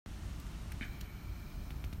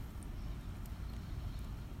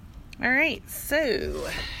All right, so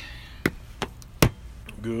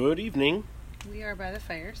Good evening. we are by the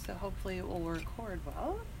fire, so hopefully it will record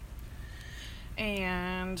well.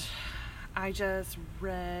 And I just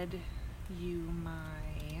read you my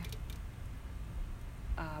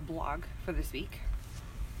blog for this week.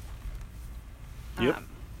 Yep.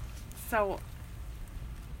 So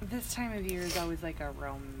this time of year is always like a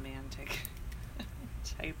romantic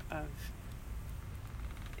type of.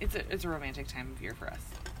 It's a romantic time of year for us.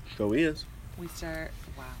 Show is. We start.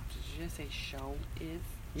 Wow, did you just say show is?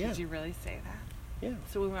 Yeah. Did you really say that? Yeah.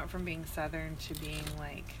 So we went from being Southern to being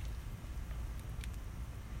like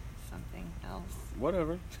something else.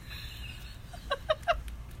 Whatever.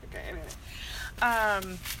 Okay.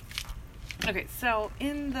 Okay. So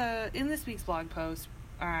in this week's blog post,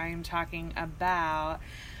 I'm talking about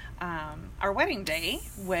our wedding day,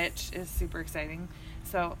 which is super exciting.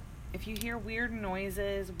 So if you hear weird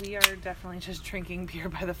noises, we are definitely just drinking beer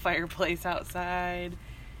by the fireplace outside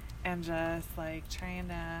and just like trying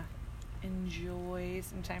to enjoy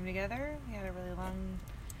some time together. We had a really long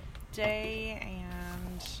day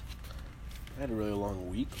and I had a really long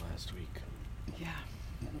week last week. yeah.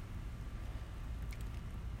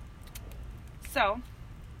 So,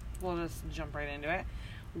 we'll just jump right into it.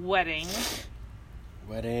 Wedding.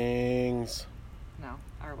 Weddings. No,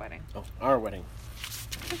 our wedding. Oh, our wedding.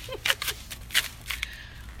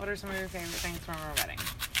 What are some of your favorite things from our wedding?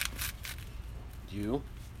 You?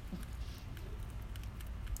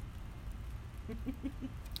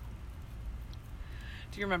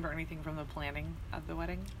 Do you remember anything from the planning of the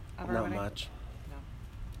wedding? Of our Not wedding? much. No.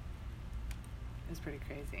 It was pretty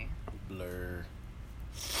crazy. Blur.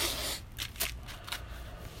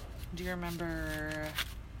 Do you remember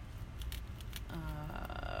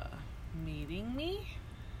meeting me?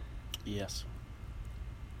 Yes.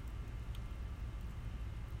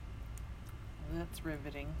 That's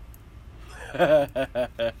riveting. All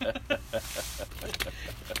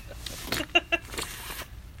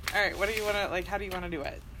right, what do you want to, like, how do you want to do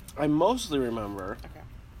it? I mostly remember Okay.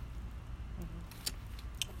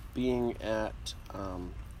 being at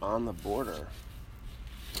On the Border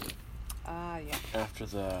Yeah. after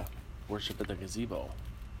the worship at the gazebo,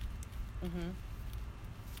 Mm-hmm.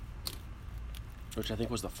 which I think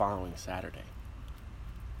was the following Saturday.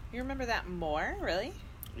 You remember that more? Really?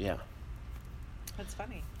 Yeah. That's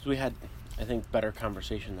funny. So we had, I think, better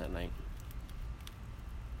conversation that night.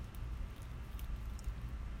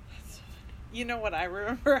 You know what I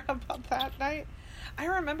remember about that night? I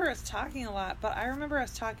remember us talking a lot, but I remember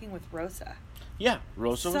us talking with Rosa. Yeah,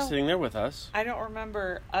 Rosa was So- sitting there with us. I don't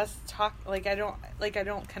remember us I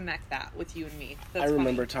don't connect that with you and me. That's I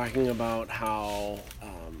remember funny. talking about how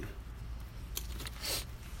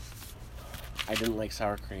I didn't like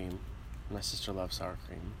sour cream. My sister loves sour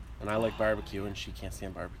cream. And I like barbecue, and she can't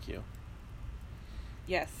stand barbecue.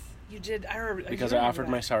 Yes, you did. I remember Because I offered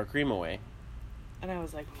my sour cream away. and I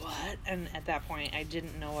was like, "What?" And at that point, I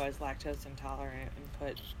didn't know I was lactose intolerant and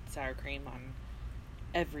put sour cream on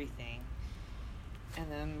everything. And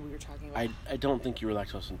then we were talking about. I don't think you were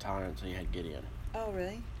lactose intolerant until you had Gideon. Oh,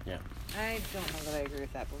 really? Yeah. I don't know that I agree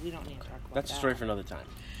with that, but we don't need to talk about That's that. a story for another time.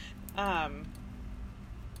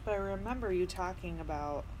 But I remember you talking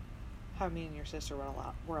about how me and your sister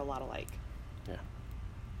were a lot alike. Yeah.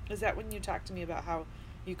 Is that when you talked to me about how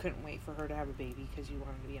you couldn't wait for her to have a baby because you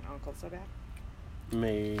wanted to be an uncle so bad?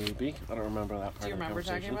 Maybe. I don't remember that part Do you of the remember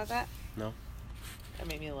talking conversation. about that? No. That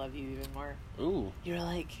made me love you even more. Ooh. You were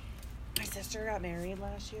like, my sister got married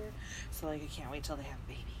last year, so like I can't wait till they have a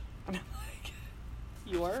baby. And I'm like,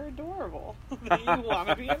 you are adorable. That you want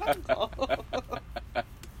to be an uncle.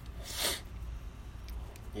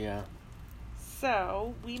 Yeah.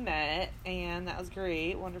 So we met, and that was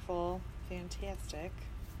great, wonderful, fantastic.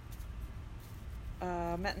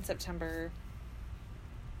 Met in September.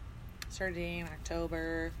 Started dating in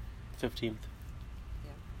October. 15th.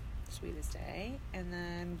 Sweetest day. And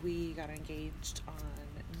then we got engaged on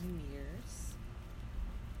New Year's,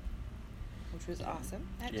 which was awesome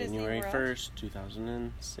at January Disney World. 1st,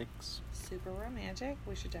 2006. Super romantic.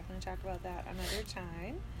 We should definitely talk about that another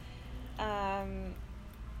time.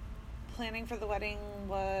 Planning for the wedding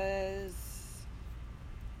was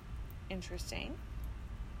interesting.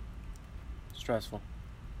 Stressful.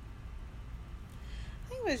 I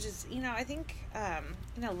think it was just,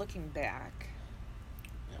 looking back.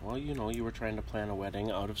 Yeah, well, you were trying to plan a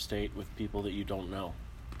wedding out of state with people that you don't know.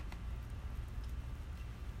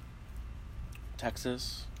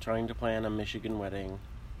 Texas, trying to plan a Michigan wedding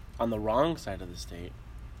on the wrong side of the state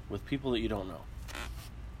with people that you don't know.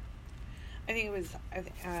 I think it was, I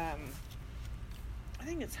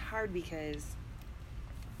think it's hard because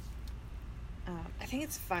I think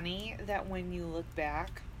it's funny that when you look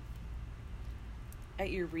back at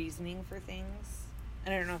your reasoning for things,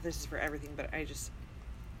 and I don't know if this is for everything, but I just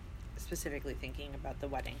specifically thinking about the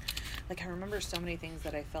wedding. Like, I remember so many things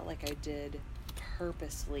that I felt like I did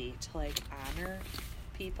purposely to, like, honor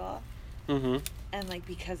people. Mm-hmm. And, like,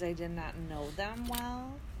 because I did not know them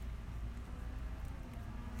well,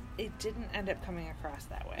 it didn't end up coming across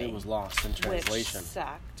that way. It was lost in translation. Which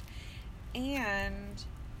sucked. And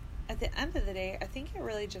at the end of the day, I think it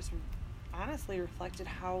really just honestly reflected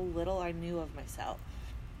how little I knew of myself.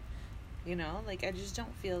 You know? Like, I just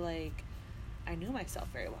don't feel like I knew myself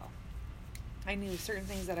very well. I knew certain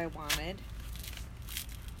things that I wanted,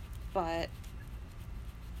 but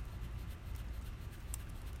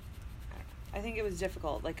I think it was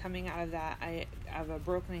difficult. Like, coming out of that, I have a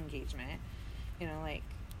broken engagement, you know, like,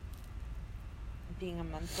 being a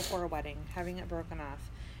month before a wedding, having it broken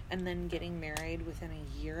off, and then getting married within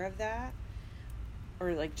a year of that,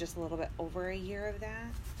 or, like, just a little bit over a year of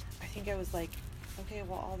that. I think I was like, okay,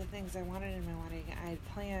 well, all the things I wanted in my wedding, I had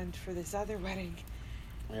planned for this other wedding.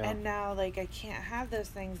 Yeah. And now, like, I can't have those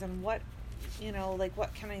things, and what, you know, like,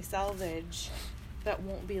 what can I salvage that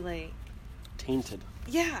won't be, like... tainted.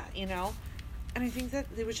 Yeah, you know? And I think that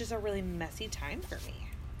it was just a really messy time for me.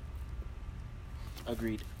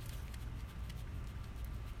 Agreed.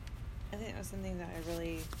 I think it was something that I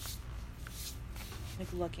really,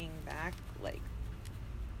 like, looking back, like,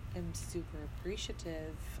 am super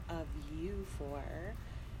appreciative of you for,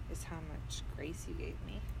 is how much grace you gave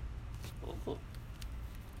me. Oh.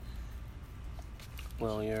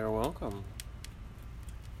 Well, you're welcome.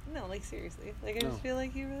 No, like, seriously. Like, I just feel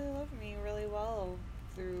like you really loved me really well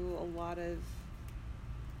through a lot of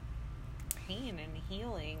pain and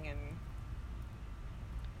healing, and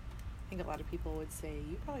I think a lot of people would say,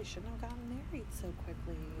 you probably shouldn't have gotten married so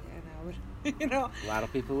quickly, and I would, you know. A lot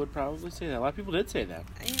of people would probably say that. A lot of people did say that.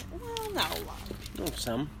 Well, not a lot. No,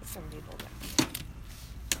 some. Some people did.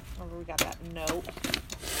 Remember we got that note?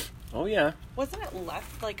 Oh, yeah. Wasn't it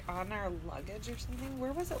left, like, on our luggage or something?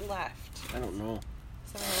 Where was it left? I don't know.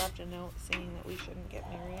 Somebody left a note saying that we shouldn't get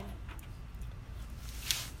married.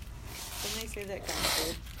 Didn't they say that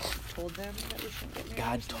God told them that we shouldn't get married?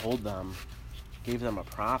 God told them. Gave them a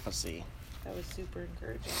prophecy. That was super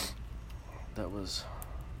encouraging. That was...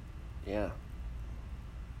 yeah.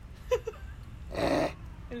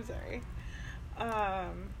 I'm sorry.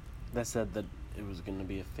 That said that it was going to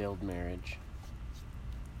be a failed marriage.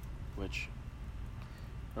 Which,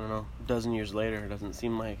 I don't know, a dozen years later, it doesn't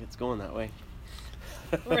seem like it's going that way.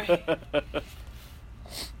 Right.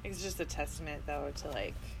 It's just a testament, though, to,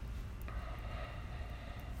 like...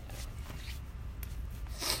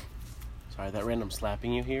 Sorry, that random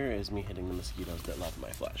slapping you hear is me hitting the mosquitoes that love my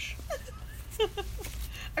flesh.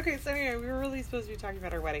 Okay, so anyway, we were really supposed to be talking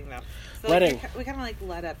about our wedding, though. So, wedding. Like, we kind of, like,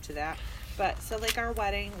 led up to that. But, so, like, our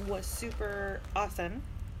wedding was super awesome,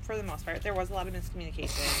 for the most part. There was a lot of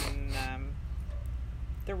miscommunication, and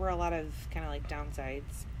there were a lot of kind of, like,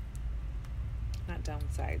 downsides. Not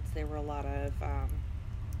downsides. There were a lot of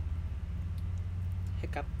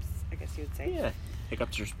hiccups, I guess you would say. Yeah,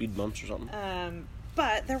 hiccups or speed bumps or something.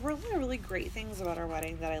 But there were a lot of really great things about our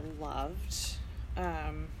wedding that I loved.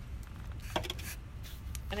 And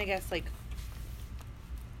I guess, like,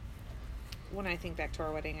 when I think back to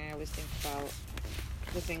our wedding, I always think about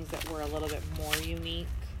the things that were a little bit more unique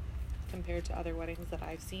compared to other weddings that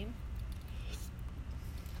I've seen.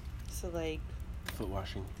 So, like... Foot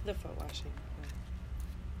washing. The foot washing.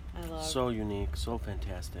 I love... So unique, so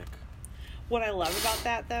fantastic. What I love about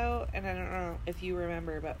that, though, and I don't know if you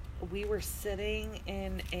remember, but we were sitting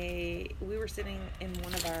in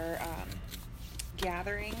one of our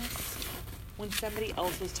gatherings when somebody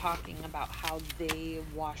else was talking about how they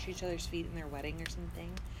wash each other's feet in their wedding or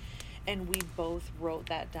something, and we both wrote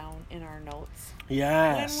that down in our notes.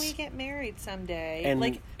 Yes. When we get married someday, and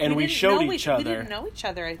like, we showed each other. We didn't know each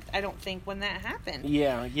other. I don't think when that happened.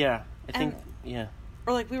 Yeah. I think.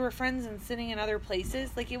 Or, like, we were friends and sitting in other places.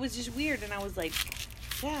 Like, it was just weird. And I was like,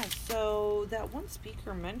 yeah, so that one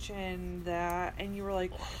speaker mentioned that. And you were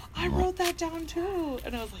like, I wrote that down, too.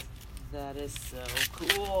 And I was like, that is so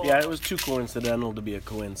cool. Yeah, it was too coincidental to be a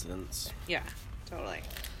coincidence. Yeah, totally.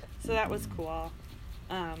 So that was cool.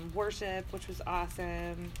 Worship, which was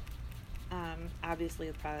awesome. Obviously,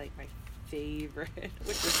 it's probably, like, my favorite,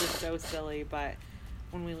 which was just so silly. But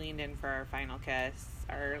when we leaned in for our final kiss,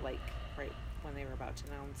 our, like, right when they were about to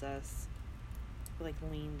announce us, we, like,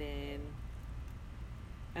 leaned in,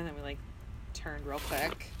 and then we, like, turned real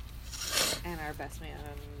quick, and our best man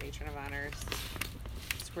and matron of honors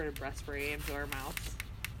squirted breast spray into our mouths.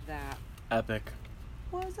 That epic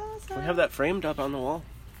was awesome. We have that framed up on the wall.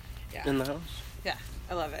 Yeah. in the house. Yeah,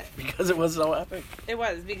 I love it. Because it was so epic. It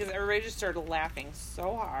was, because everybody just started laughing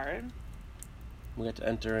so hard. We got to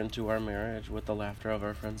enter into our marriage with the laughter of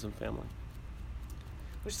our friends and family.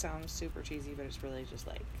 Which sounds super cheesy, but it's really just,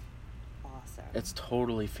 like, awesome. It's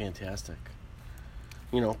totally fantastic.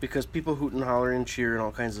 You know, because people hoot and holler and cheer and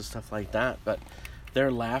all kinds of stuff like that, but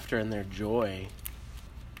their laughter and their joy,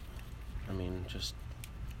 I mean, just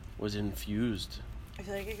was infused. I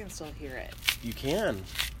feel like I can still hear it. You can.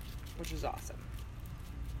 Which is awesome.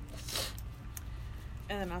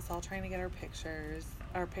 And then us all trying to get our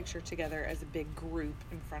picture together as a big group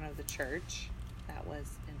in front of the church. That was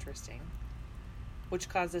interesting. Which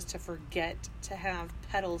caused us to forget to have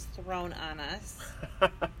petals thrown on us.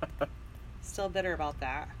 Still bitter about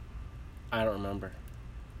that. I don't remember.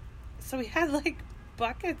 So we had, like,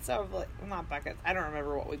 buckets of, like, well, not buckets. I don't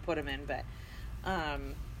remember what we put them in, but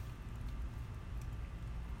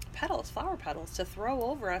petals, flower petals, to throw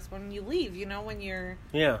over us when you leave, you know, when you're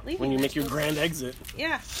leaving. When you make your grand exit.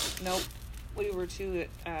 Yeah. Nope. We were too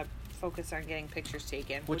focused on getting pictures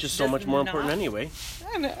taken. Which is so much more important anyway.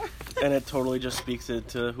 I know. And it totally just speaks it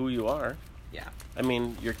to who you are. Yeah. I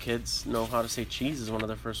mean, your kids know how to say cheese is one of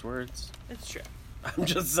their first words. It's true. I'm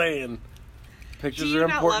just saying. Pictures Do you are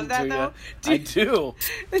not important love that, to though? you. I do.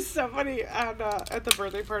 It's so funny. At the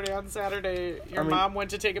birthday party on Saturday, your mom went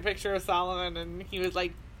to take a picture of Solomon, and he was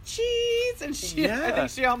like, cheese! And I think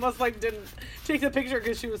she almost, like, didn't take the picture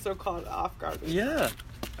because she was so caught off guard. Yeah.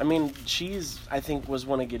 I mean, cheese, I think, was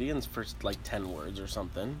one of Gideon's first, like, 10 words or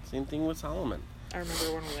something. Same thing with Solomon. I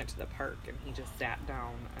remember when we went to the park, and he just sat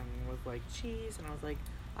down and was like, cheese, and I was like,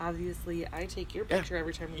 obviously, I take your picture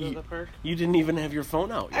every time we go to the park. You didn't even have your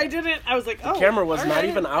phone out yet. I didn't. I was like, the camera was not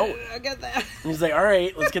even out. I get that. And he's like, all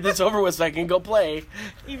right, let's get this over with so I can go play.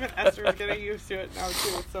 Even Esther's getting used to it now,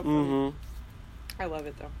 too. It's so funny. Mm-hmm. I love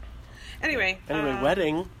it, though. Anyway,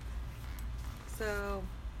 wedding. So...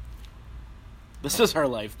 This is our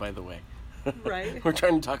life, by the way. Right. We're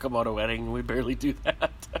trying to talk about a wedding, and we barely do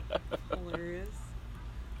that. Hilarious.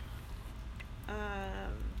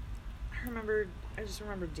 I just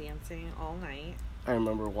remember dancing all night. I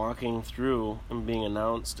remember walking through and being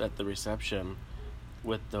announced at the reception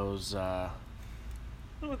with those,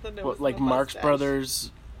 with the nose like and the Marx mustache.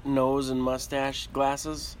 Brothers nose and mustache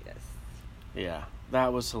glasses. Yes. Yeah,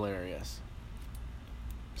 that was hilarious.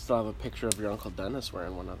 Still have a picture of your Uncle Dennis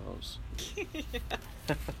wearing one of those.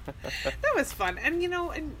 That was fun. And, you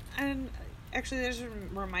know, and actually this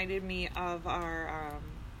reminded me of our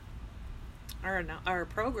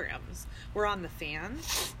programs. We're on the fan.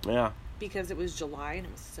 Yeah. Because it was July and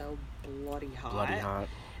it was so bloody hot.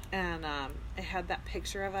 And it had that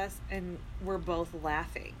picture of us and we're both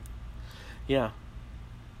laughing. Yeah.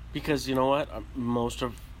 Because, you know what? Most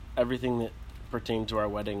of everything that pertained to our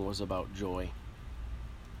wedding was about joy.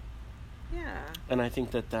 Yeah. And I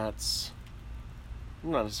think that that's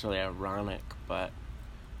not necessarily ironic, but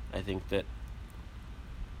I think that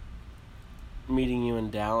meeting you in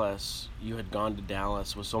Dallas, you had gone to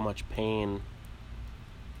Dallas with so much pain,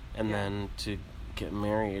 and then to get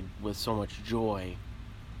married with so much joy,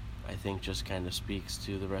 I think just kind of speaks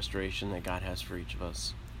to the restoration that God has for each of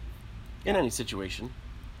us. In any situation.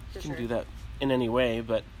 You can do that in any way,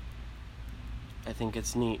 but I think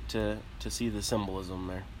it's neat to see the symbolism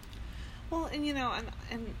there. Well, and you know,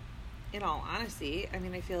 and in all honesty, I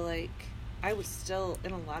mean, I feel like I was still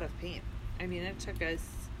in a lot of pain. I mean, it took us,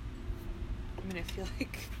 I feel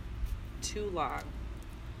like too long.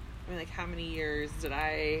 I mean, like, how many years did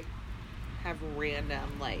I have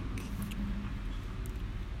random, like,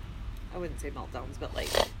 I wouldn't say meltdowns, but, like,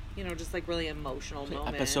 you know, just, like, really emotional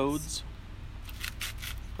moments. Episodes?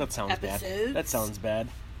 That sounds bad. That sounds bad.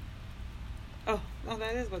 Oh, no,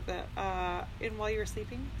 that is what that, and while you were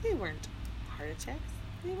sleeping, they weren't heart attacks.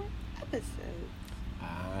 They were episodes.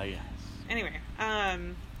 Ah, yes. Anyway,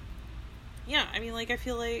 yeah, I mean, like, I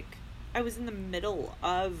feel like I was in the middle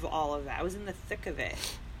of all of that. I was in the thick of it.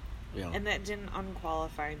 Yeah. And that didn't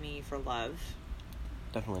unqualify me for love.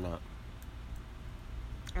 Definitely not.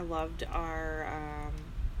 I loved our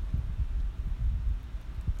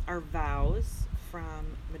vows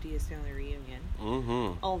from Medea's family reunion.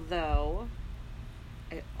 Mm-hmm. Although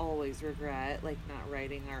I always regret, like, not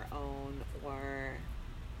writing our own or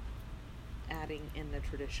adding in the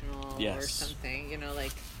traditional or something. You know,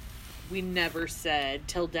 like, we never said,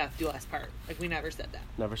 till death do us part. Like, we never said that.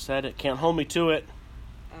 Never said it. Can't hold me to it.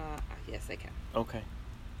 Yes, I can. Okay.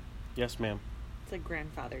 Yes, ma'am. It's like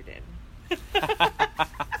grandfather did.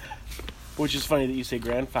 Which is funny that you say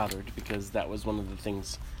grandfathered, because that was one of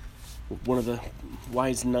the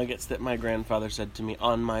wise nuggets that my grandfather said to me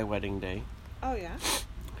on my wedding day. Oh, yeah?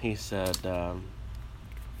 He said,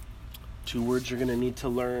 2 words you're going to need to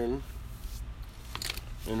learn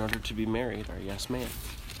in order to be married are yes, ma'am.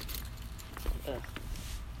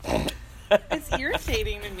 It's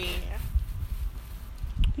irritating to me.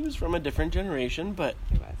 He was from a different generation, but,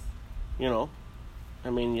 He was. you know,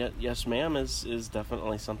 I mean, yes, ma'am is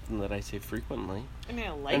definitely something that I say frequently. I mean,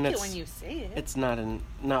 I like And it when you say it. It's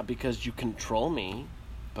not because you control me,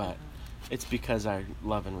 but it's because I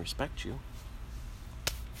love and respect you.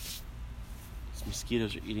 These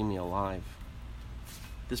mosquitoes are eating me alive.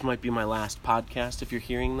 This might be my last podcast if you're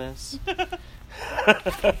hearing this.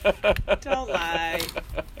 Don't lie.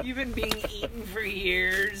 You've been being eaten for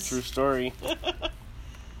years. True story.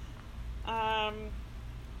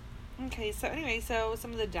 Okay, so anyway, so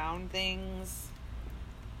some of the down things.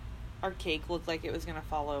 Our cake looked like it was going to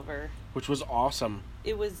fall over. Which was awesome.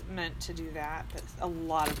 It was meant to do that, but a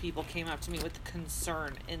lot of people came up to me with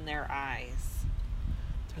concern in their eyes.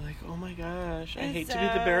 They're like, oh my gosh, I I'm hate to be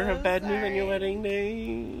the bearer of bad news on your sorry. wedding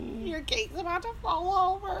day. Your cake's about to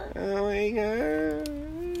fall over. Oh my god.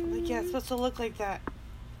 I'm like, yeah, it's supposed to look like that.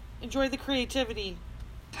 Enjoy the creativity.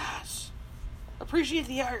 Gosh. Appreciate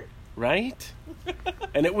the art. Right?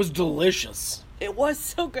 And it was delicious. It was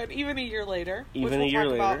so good, even a year later. Even which a we'll year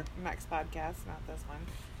talk later. about next podcast, not this one.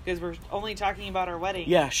 Because we're only talking about our wedding.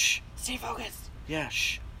 Yes. Stay focused.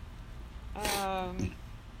 Yes. Um,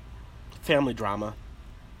 Family drama.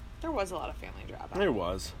 there was a lot of family drama. There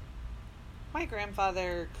was. My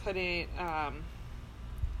grandfather couldn't,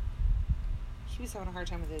 he was having a hard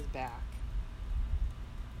time with his back.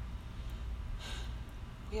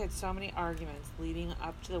 We had so many arguments leading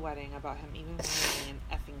up to the wedding about him even wearing an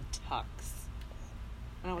effing tux.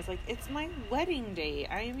 And I was like, it's my wedding day.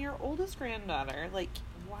 I am your oldest granddaughter. Like,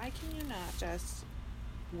 why can you not just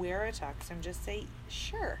wear a tux and just say,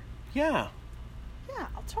 sure. Yeah. Yeah,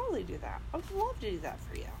 I'll totally do that. I would love to do that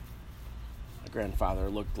for you. My grandfather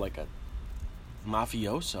looked like a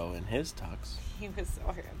mafioso in his tux. He was so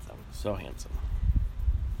handsome. So handsome.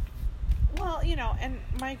 Well, you know, and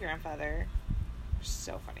my grandfather was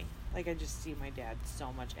so funny. Like, I just see my dad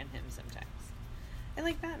so much in him sometimes. And,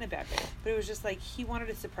 like, not in a bad way. But it was just, like, he wanted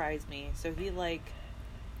to surprise me. So he, like,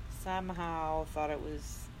 somehow thought it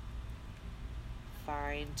was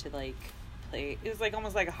fine to, like, play. It was, like,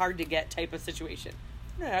 almost like a hard-to-get type of situation.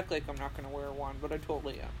 I'm going to act like I'm not going to wear one, but I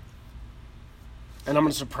totally am. And I'm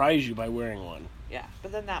going to surprise you by wearing one. Yeah.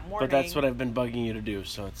 But then that morning... But that's what I've been bugging you to do,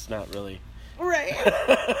 so it's not really... Right.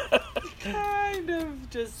 Kind of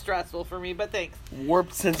just stressful for me, but thanks.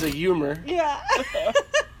 Warped sense of humor. Yeah.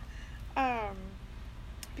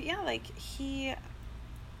 But yeah, like, he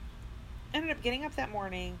ended up getting up that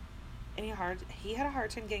morning, and he had a hard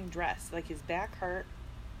time getting dressed. Like, his back hurt.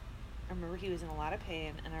 I remember he was in a lot of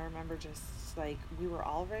pain, and I remember just, like, we were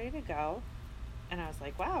all ready to go, and I was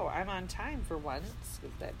like, wow, I'm on time for once,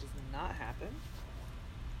 because that does not happen.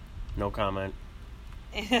 No comment.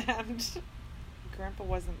 And Grandpa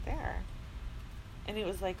wasn't there. And it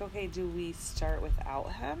was like, okay, do we start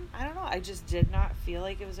without him? I don't know. I just did not feel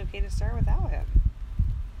like it was okay to start without him.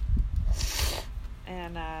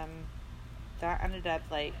 And that ended up,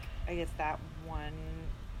 like, I guess that one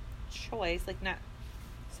choice, like, not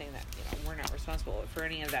saying that, you know, we're not responsible for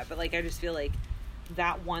any of that, but, like, I just feel like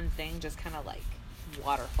that one thing just kind of, like,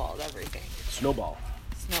 waterfalled everything. Snowball,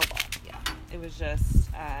 Yeah. It was just,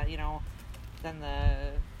 you know, then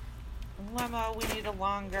the limo, we needed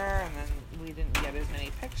longer, and then we didn't get as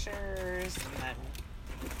many pictures, and then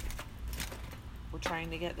we're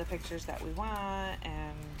trying to get the pictures that we want,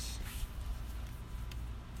 and,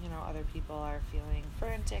 you know, other people are feeling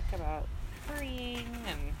frantic about hurrying,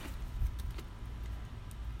 and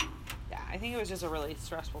yeah, I think it was just a really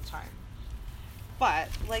stressful time. But,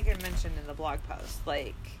 like I mentioned in the blog post,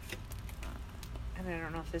 like, and I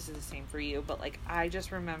don't know if this is the same for you, but, like, I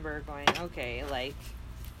just remember going, okay, like,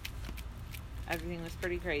 everything was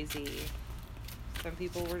pretty crazy. Some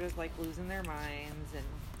people were just, like, losing their minds, and,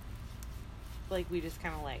 like, we just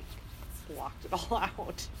kind of, like, blocked it all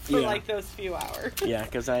out for, like, those few hours. Yeah,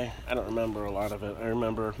 because I don't remember a lot of it. I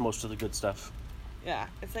remember most of the good stuff. Yeah,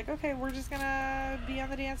 it's like, okay, we're just gonna be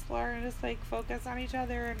on the dance floor and just, like, focus on each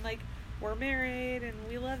other, and, like, we're married, and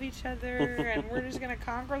we love each other, and we're just gonna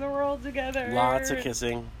conquer the world together. Lots of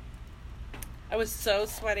kissing. I was so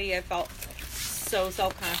sweaty, I felt so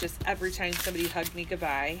self-conscious every time somebody hugged me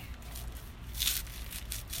goodbye.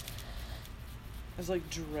 I was, like,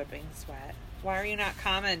 dripping sweat. Why are you not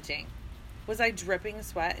commenting? Was I dripping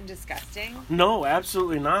sweat and disgusting? No,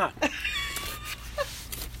 absolutely not.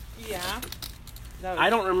 Yeah.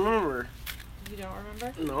 I don't remember. You don't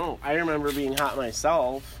remember? No, I remember being hot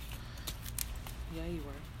myself. Yeah, you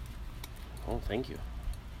were. Oh, thank you.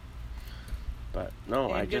 But no,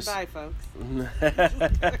 and I just... goodbye, folks.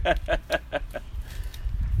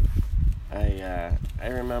 I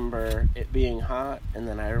remember it being hot, and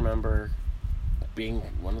then I remember being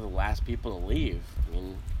one of the last people to leave. I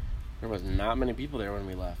mean, there was not many people there when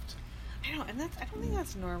we left. I know, and I don't think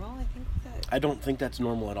that's normal. I don't think that's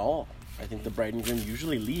normal at all. I think the bride and groom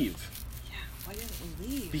usually leave. Yeah, why didn't we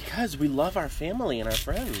leave? Because we love our family and our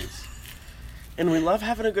friends. And we love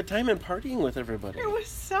having a good time and partying with everybody. It was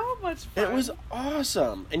so much fun. It was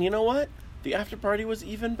awesome. And you know what? The after party was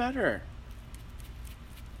even better.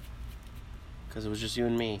 Because it was just you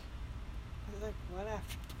and me. I was like, what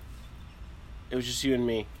after? It was just you and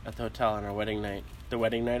me at the hotel on our wedding night. The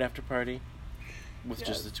wedding night after party. With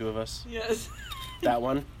just the two of us. Yes. That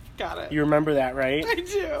one? Got it. You remember that, right? I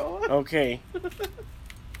do. Okay.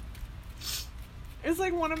 It's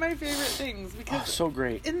like one of my favorite things because so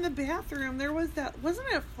great. in the bathroom there was it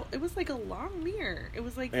was like a long mirror. It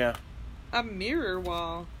was like a mirror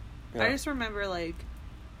wall. Yeah. I just remember like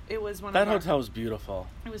it was one that of hotel was beautiful.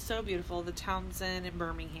 It was so beautiful. The Townsend in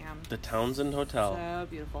Birmingham. The Townsend Hotel. So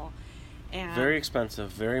beautiful. And very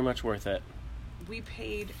expensive, very much worth it. We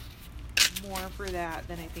paid more for that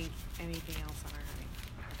than I think anything else on our honeymoon.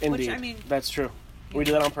 Indeed. Which, I mean, that's true. We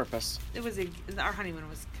did that on purpose. It was our honeymoon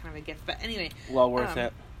was kind of a gift, but anyway. Well worth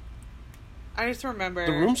it. I just remember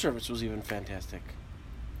the room service was even fantastic.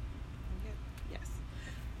 Yes.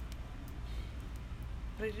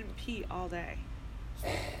 But I didn't pee all day.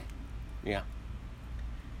 Yeah.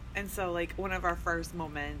 And so, like, one of our first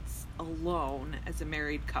moments alone as a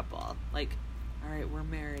married couple, like, all right, we're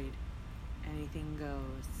married. Anything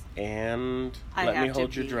goes. And let me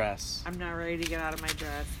hold your dress. I'm not ready to get out of my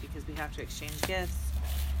dress because we have to exchange gifts.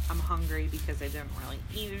 I'm hungry because I didn't really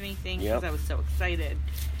eat anything because I was so excited.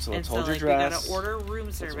 So let's hold your dress. We gotta order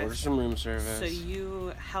room service. Let's order some room service. So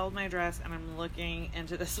you held my dress and I'm looking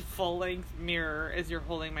into this full-length mirror as you're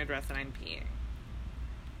holding my dress and I'm peeing.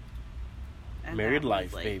 And married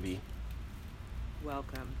life, baby.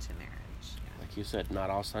 Welcome to marriage. Yeah. Like you said, not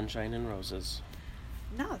all sunshine and roses.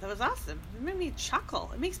 No, that was awesome. It made me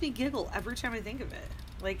chuckle. It makes me giggle every time I think of it.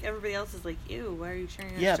 Like, everybody else is like, ew, why are you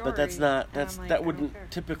sharing your story? Yeah, but that's not, like, that wouldn't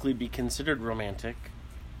typically be considered romantic.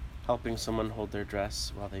 Helping someone hold their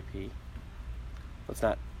dress while they pee. That's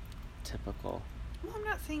not typical. Well, I'm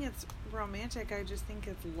not saying it's romantic. I just think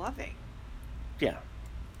it's loving. Yeah,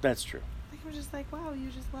 that's true. Like, I'm just like, wow, you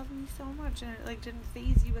just love me so much. And it, like, didn't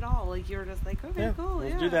faze you at all. Like, you were just like, okay, cool,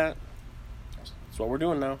 let's do that. That's what we're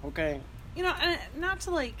doing now. Okay. You know, and not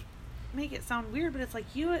to, like, make it sound weird, but it's like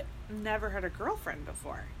you never had a girlfriend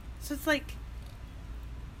before. So it's like,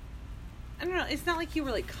 I don't know, it's not like you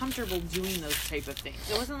were, like, comfortable doing those type of things.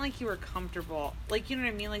 It wasn't like you were comfortable. Like, you know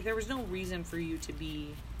what I mean? Like, there was no reason for you to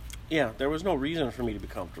be... Yeah, there was no reason for me to be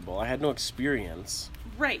comfortable. I had no experience.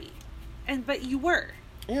 Right. But you were.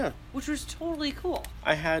 Yeah. Which was totally cool.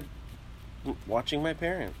 I had watching my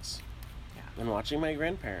parents. Yeah. And watching my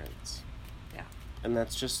grandparents. Yeah. And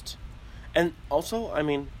that's just... And also, I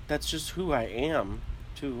mean, that's just who I am,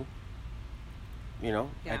 too. You know?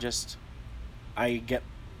 Yeah. I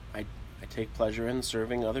take pleasure in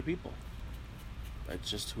serving other people. That's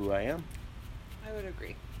just who I am. I would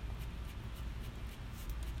agree.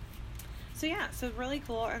 So, yeah, so really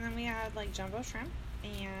cool. And then we had, like, jumbo shrimp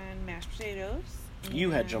and mashed potatoes.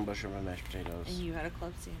 You had jumbo shrimp and mashed potatoes. And you had a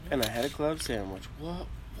club sandwich. And I had a club sandwich.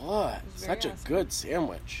 What? Such a good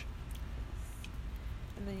sandwich.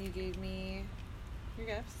 And then you gave me your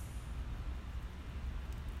gifts,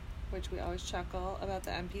 which we always chuckle about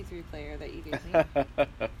the MP3 player that you gave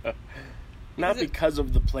me. Not because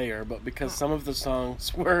of the player, but because some of the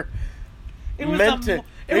songs were It was meant to.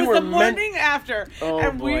 It was the morning after,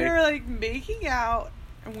 and boy. we were like making out,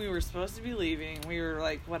 and we were supposed to be leaving. We were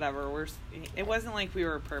like, whatever. It wasn't like we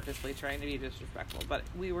were purposely trying to be disrespectful, but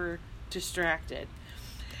we were distracted.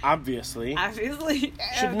 Obviously.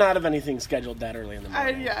 Should not have anything scheduled that early in the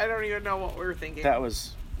morning. I don't even know what we were thinking. That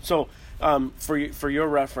was... So, for your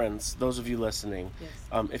reference, those of you listening,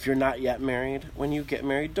 yes. If you're not yet married, when you get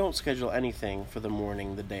married, don't schedule anything for the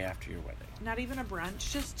morning the day after your wedding. Not even a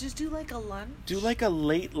brunch? Just do like a lunch? Do like a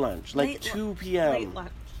late lunch, like 2 p.m. Late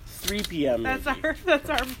lunch. 3 p.m. That's maybe. our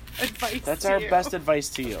advice. That's our best advice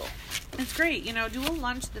to you. It's great, do a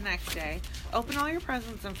lunch the next day. Open all your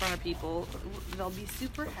presents in front of people. They'll be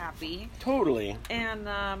super happy. Totally. And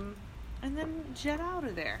then jet out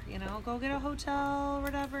of there. Go get a hotel or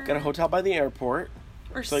whatever. Get a hotel by the airport,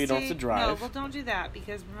 or so you don't have to drive. No, well, don't do that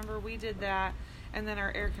because remember we did that, and then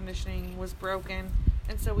our air conditioning was broken,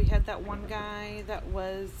 and so we had that one guy that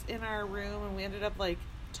was in our room, and we ended up like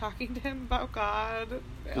talking to him about God.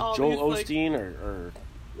 With Joel Osteen or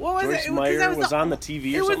What was Joyce it? Meyer was on the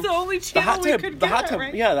TV or It was something. the only channel we could the get, hot tub,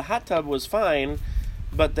 right? yeah, the hot tub was fine,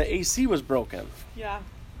 but the AC was broken. Yeah.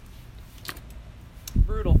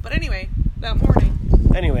 Brutal. But anyway, that morning,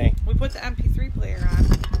 Anyway, we put the MP3 player on.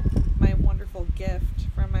 My wonderful gift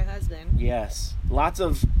from my husband. yes, lots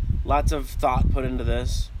of thought put into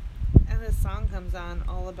this. And this song comes on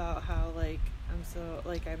all about how, like, I'm so,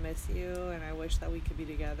 like, I miss you and I wish that we could be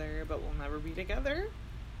together, but we'll never be together.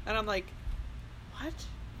 And I'm like, what?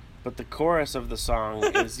 But the chorus of the song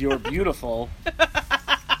is "You're beautiful,"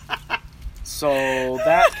 so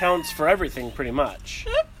that counts for everything, pretty much.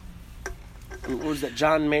 What was that,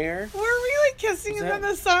 John Mayer? Were we, like, kissing and then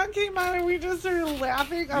the song came on and we just started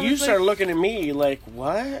laughing? You started looking at me like,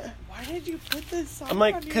 what? Why did you put this song I'm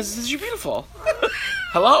like, on because you're beautiful.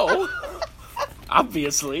 Hello?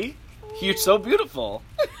 Obviously. You're so beautiful.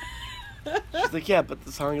 She's like, yeah, but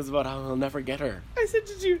the song is about how he'll never get her. I said,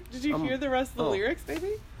 did you hear the rest of the lyrics,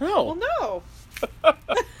 baby? No. Well, no.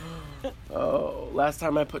 Oh, last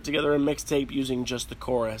time I put together a mixtape using just the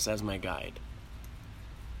chorus as my guide.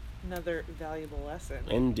 Another valuable lesson.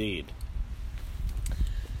 Indeed.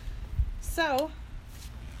 So,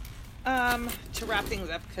 to wrap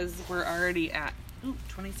things up, because we're already at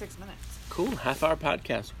 26 minutes. Cool, half-hour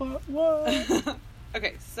podcast. What?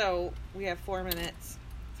 Okay, so we have 3 minutes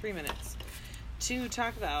to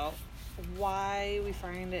talk about why we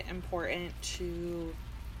find it important to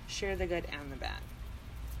share the good and the bad.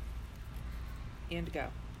 And go.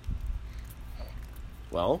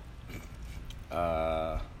 Well,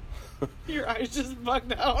 Your eyes just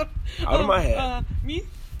bugged out. Out of my head. Me?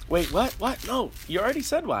 Wait, what? What? No, you already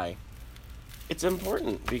said why. It's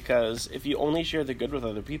important because if you only share the good with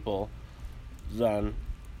other people, then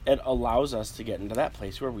it allows us to get into that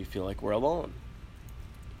place where we feel like we're alone.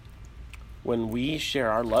 When we share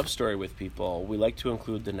our love story with people, we like to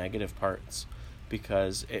include the negative parts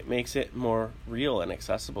because it makes it more real and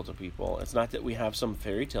accessible to people. It's not that we have some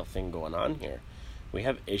fairy tale thing going on here. We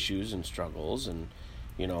have issues and struggles and,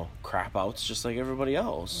 crap outs just like everybody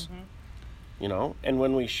else. Mm-hmm. And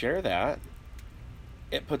when we share that,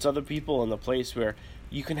 it puts other people in the place where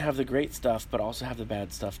you can have the great stuff but also have the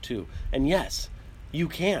bad stuff too. And yes, you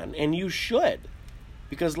can and you should,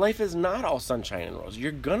 because life is not all sunshine and roses.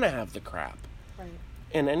 You're gonna have the crap. Right.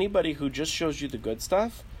 And anybody who just shows you the good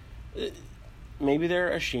stuff, maybe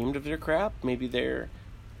they're ashamed of their crap, maybe they're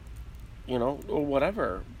or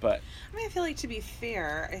whatever, but I feel like, to be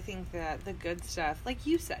fair, I think that the good stuff, like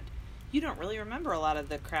you said, you don't really remember a lot of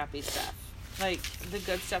the crappy stuff. Like, the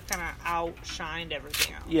good stuff kind of outshined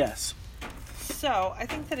everything else. yes. So, I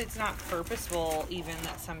think that it's not purposeful even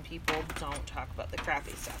that some people don't talk about the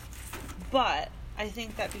crappy stuff. But I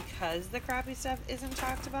think that because the crappy stuff isn't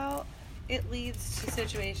talked about, it leads to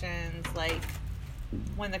situations like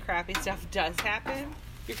when the crappy stuff does happen,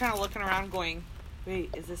 you're kind of looking around going,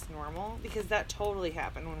 wait, is this normal? Because that totally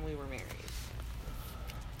happened when we were married.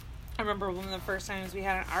 I remember one of the first times we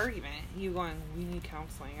had an argument, you going, we need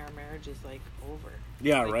counseling, our marriage is, like, over.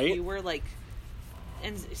 Yeah, like, right? You were, like,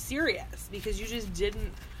 and serious, because you just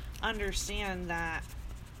didn't understand that,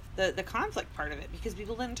 the conflict part of it, because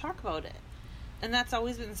people didn't talk about it. And that's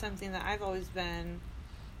always been something that I've always been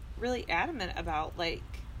really adamant about. Like,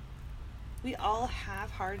 we all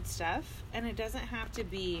have hard stuff, and it doesn't have to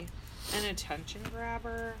be an attention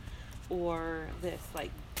grabber or this, like,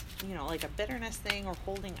 like a bitterness thing or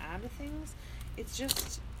holding on to things. It's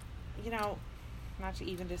just, not to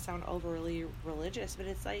even just sound overly religious, but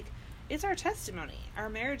it's like, it's our testimony. Our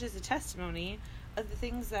marriage is a testimony of the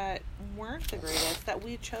things that weren't the greatest that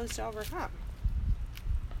we chose to overcome.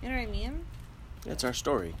 You know what I mean? It's our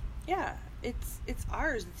story. Yeah, it's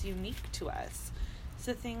ours. It's unique to us. It's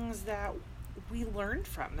the things that we learned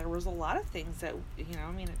from. There was a lot of things that,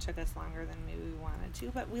 it took us longer than maybe we wanted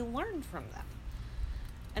to, but we learned from them.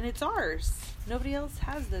 And it's ours. Nobody else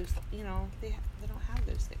has those, they don't have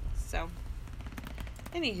those things. So,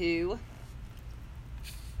 anywho,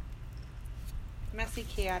 messy,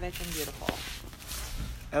 chaotic, and beautiful.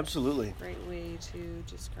 Absolutely. Great way to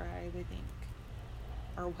describe, I think,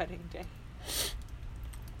 our wedding day.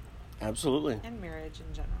 Absolutely. And marriage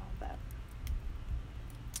in general, but...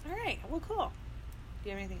 Alright, well, cool. Do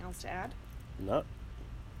you have anything else to add? No. You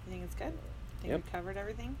think it's good? Think we covered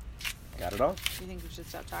everything? Got it all? You think we should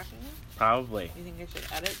stop talking now? Probably. You think I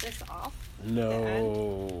should edit this off?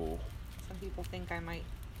 No. Some people think I might...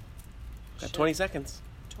 Got 20 seconds.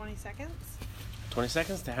 20 seconds? 20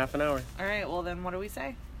 seconds to half an hour. Alright, well then what do we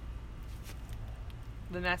say?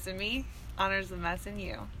 The mess in me honors the mess in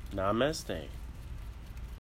you. Namaste.